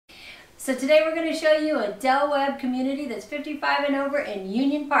So today we're going to show you a Del Webb community that's 55 and over in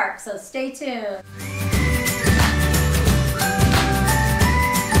Union Park, so stay tuned.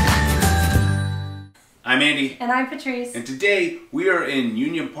 I'm Andy. And I'm Patrice. And today we are in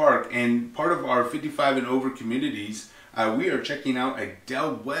Union Park, and part of our 55 and over communities, we are checking out a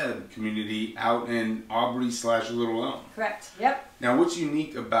Del Webb community out in Aubrey/Little Elm. Correct, yep. Now what's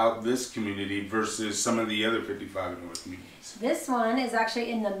unique about this community versus some of the other 55 and over communities? This one is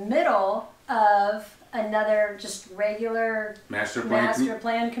actually in the middle of another just regular master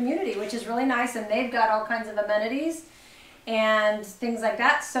plan community, which is really nice, and they've got all kinds of amenities and things like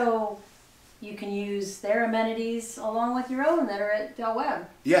that, so you can use their amenities along with your own that are at Del Webb.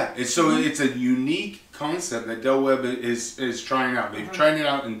 Yeah, it's a unique concept that Del Webb is trying out. They've tried it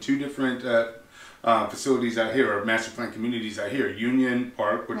out in two different facilities out here, or master plan communities out here. Union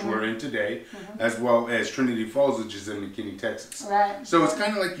Park, which we're in today, as well as Trinity Falls, which is in McKinney, Texas. Right. So it's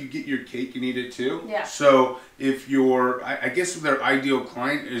kind of like you get your cake and eat it too. Yeah. So if you're, I guess their ideal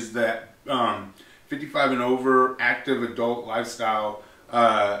client is that 55 and over, active adult lifestyle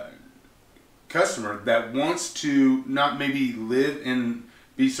customer that wants to not maybe live and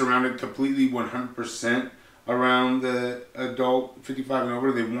be surrounded completely 100% around the adult 55 and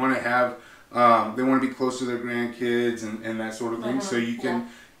over. They want to have, they want to be close to their grandkids and that sort of thing. So you can,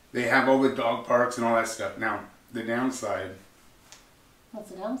 they have all the dog parks and all that stuff. Now, the downside.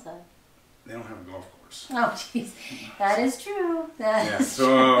 What's the downside? They don't have a golf course. Oh, jeez. That is true.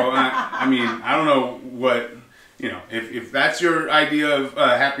 So, I mean, I don't know what, you know, if that's your idea of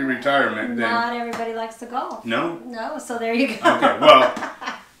happy retirement, then... Not everybody likes to golf. No? No, so there you go. Okay, well,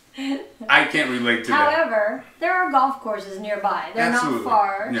 I can't relate to that. However, there are golf courses nearby. They're not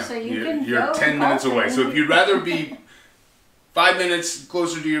far, so you're 10 minutes away. So if you'd rather be 5 minutes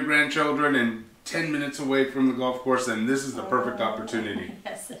closer to your grandchildren and 10 minutes away from the golf course, then this is the perfect opportunity.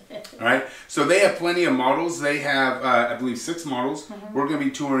 Yes, it is. All right, so they have plenty of models. They have, I believe, 6 models. We're going to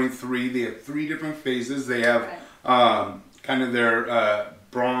be touring 3. They have 3 different phases. They have kind of their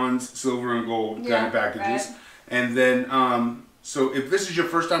bronze, silver, and gold kind of packages. And then, so if this is your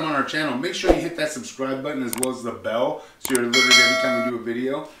first time on our channel, make sure you hit that subscribe button as well as the bell, so you're alerted every time we do a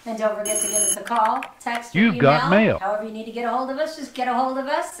video. And don't forget to give us a call, text, or You've email. got mail. However you need to get a hold of us, just get a hold of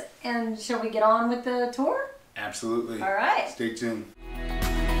us. And shall we get on with the tour? Absolutely. All right. Stay tuned.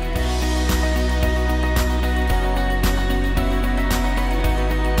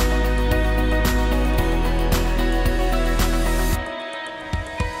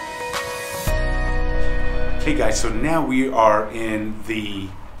 Hey guys, so now we are in the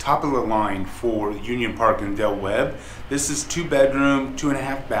top of the line for Union Park and Del Webb. This is 2-bedroom,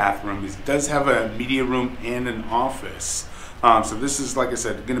 2.5 bathroom. It does have a media room and an office. So this is, like I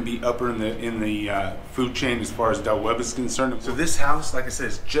said, going to be upper in the food chain as far as Del Webb is concerned. So this house, like I said,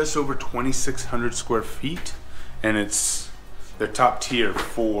 is just over 2,600 square feet, and it's the top tier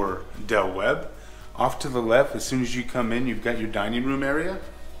for Del Webb. Off to the left, as soon as you come in, you've got your dining room area,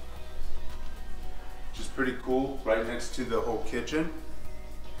 which is pretty cool, right next to the whole kitchen.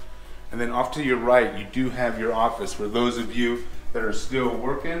 And then off to your right, you do have your office for those of you that are still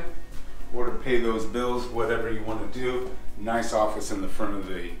working or to pay those bills, whatever you want to do. Nice office in the front of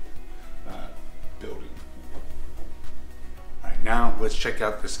the building. All right, now let's check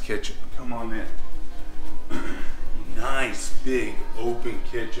out this kitchen. Come on in. Nice big open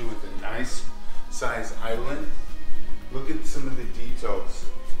kitchen with a nice size island. Look at some of the details.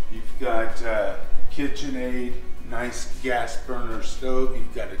 You've got KitchenAid, nice gas burner stove.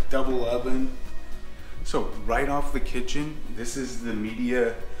 You've got a double oven. So right off the kitchen, this is the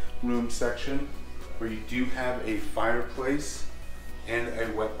media room section where you do have a fireplace and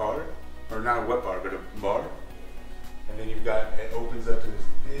a wet bar, or not a wet bar, but a bar. And then you've got, it opens up to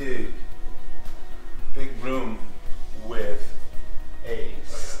this big room with a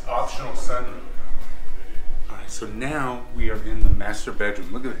optional sunroom. So now we are in the master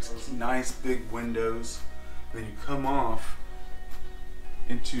bedroom. Look at this, those nice big windows. Then you come off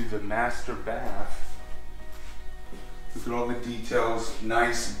into the master bath. Look at all the details,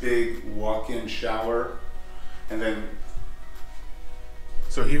 nice big walk-in shower. And then,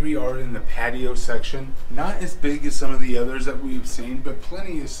 so here we are in the patio section. Not as big as some of the others that we've seen, but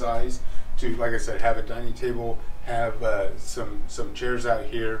plenty of size to, like I said, have a dining table, have some chairs out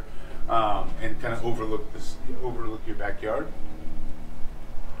here. And kind of overlook your backyard.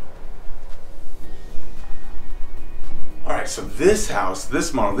 All right, so this house,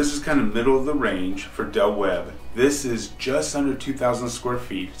 this model, this is kind of middle of the range for Del Webb. This is just under 2,000 square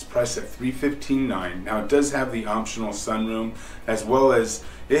feet. It's priced at $315,900. Now it does have the optional sunroom, as well as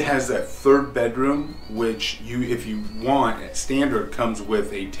it has a third bedroom, which if you want, standard comes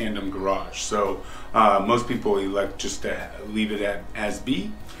with a tandem garage. So most people elect just to leave it as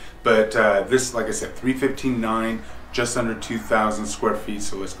B. But this, like I said, $315,900, just under 2,000 square feet.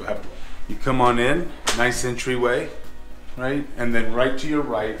 So let's go have it. You come on in, nice entryway, right? And then right to your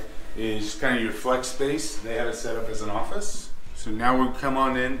right is kind of your flex space. They have it set up as an office. So now we come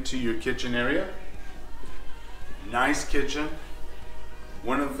on into your kitchen area. Nice kitchen.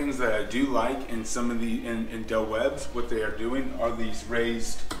 One of the things that I do like in some of the in Del Webb's, what they are doing are these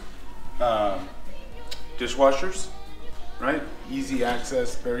raised dishwashers, right? Easy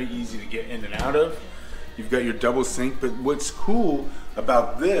access, very easy to get in and out of. You've got your double sink, but what's cool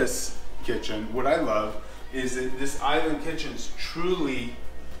about this kitchen, what I love, is that this island kitchen is truly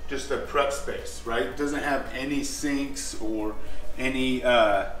just a prep space, right? It doesn't have any sinks or any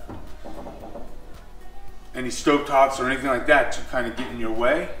stovetops or anything like that to kind of get in your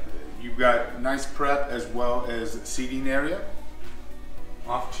way. You've got nice prep as well as seating area.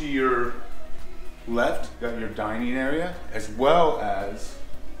 Off to your left, you've got your dining area, as well as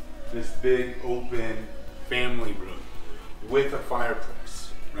this big open family room with a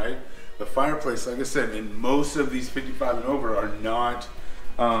fireplace, right? The fireplace, like I said, in most of these 55 and over are not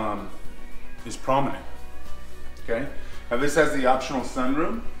is prominent. Okay, now this has the optional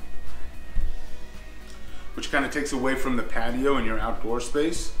sunroom, which kind of takes away from the patio and your outdoor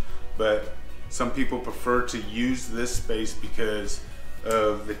space, but some people prefer to use this space because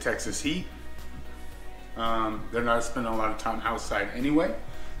of the Texas heat. They're not spending a lot of time outside anyway.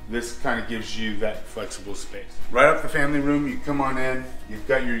 This kind of gives you that flexible space. Right up the family room, you come on in, you've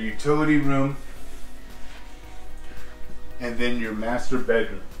got your utility room, and then your master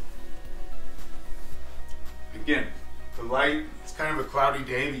bedroom. Again, the light, it's kind of a cloudy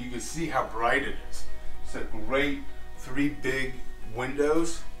day, but you can see how bright it is. It's a great 3 big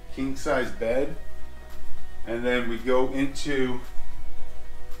windows, king size bed, and then we go into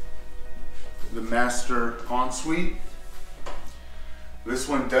the master ensuite. This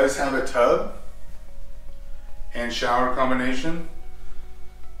one does have a tub and shower combination.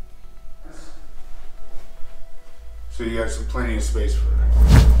 So you got plenty of space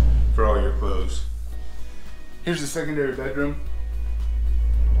for all your clothes. Here's the secondary bedroom.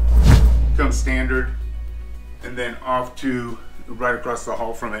 Comes standard. And then off to right across the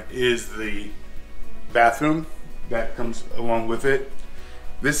hall from it is the bathroom that comes along with it.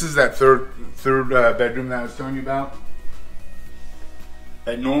 This is that third bedroom that I was telling you about.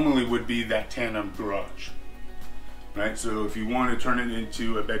 That normally would be that tandem garage, right? So if you want to turn it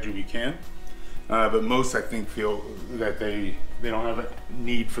into a bedroom, you can. But most, I think, feel that they don't have a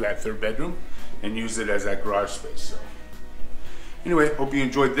need for that third bedroom and use it as that garage space. So anyway, hope you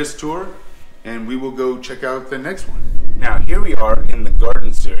enjoyed this tour, and we will go check out the next one. Now, here we are in the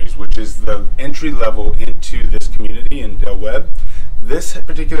garden series, which is the entry level into this community in Del Webb. This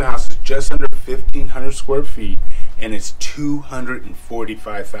particular house is just under 1,500 square feet, and it's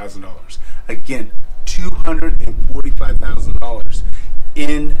 $245,000. Again, $245,000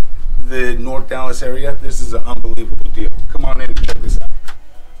 in the North Dallas area. This is an unbelievable deal. Come on in and check this out.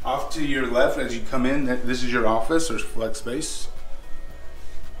 Off to your left as you come in, this is your office or flex space.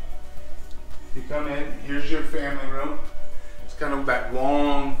 You come in, here's your family room. It's kind of that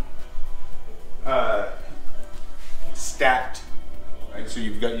long, stacked, right? So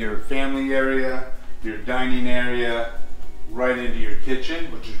you've got your family area, your dining area, right into your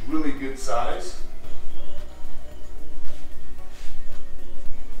kitchen, which is really good size.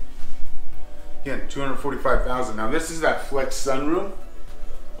 Again, $245,000. Now this is that flex sunroom,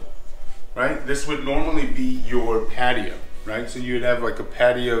 right? This would normally be your patio, right? So you would have like a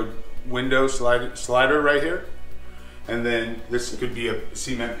patio window slider right here, and then this could be a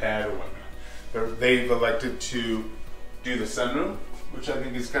cement pad or whatnot. They've elected to do the sunroom, which I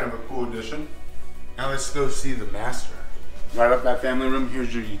think is kind of a cool addition. Now let's go see the master. Right up that family room,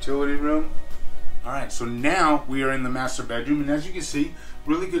 here's your utility room. All right, so now we are in the master bedroom, and as you can see,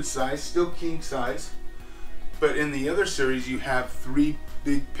 really good size, still king size. But in the other series, you have 3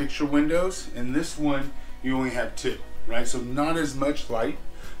 big picture windows, and this one, you only have 2, right? So not as much light,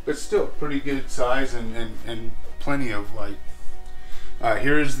 but still pretty good size and plenty of light.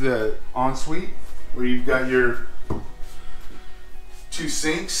 Here's the ensuite, where you've got your 2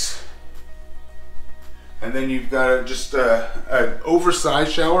 sinks, and then you've got just an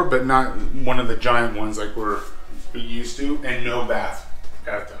oversized shower, but not one of the giant ones like we're used to, and no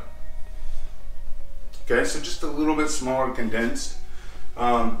bathtub. Okay, so just a little bit smaller, condensed.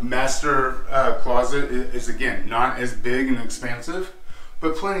 Master closet is again not as big and expansive,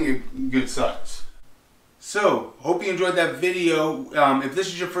 but plenty of good size. So, hope you enjoyed that video. If this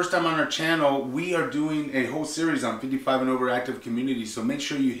is your first time on our channel, we are doing a whole series on 55 and over active communities, so make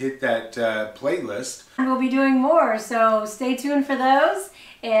sure you hit that playlist. We'll be doing more, so stay tuned for those,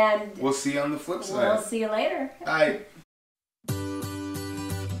 and we'll see you on the flip side. We'll see you later. Bye.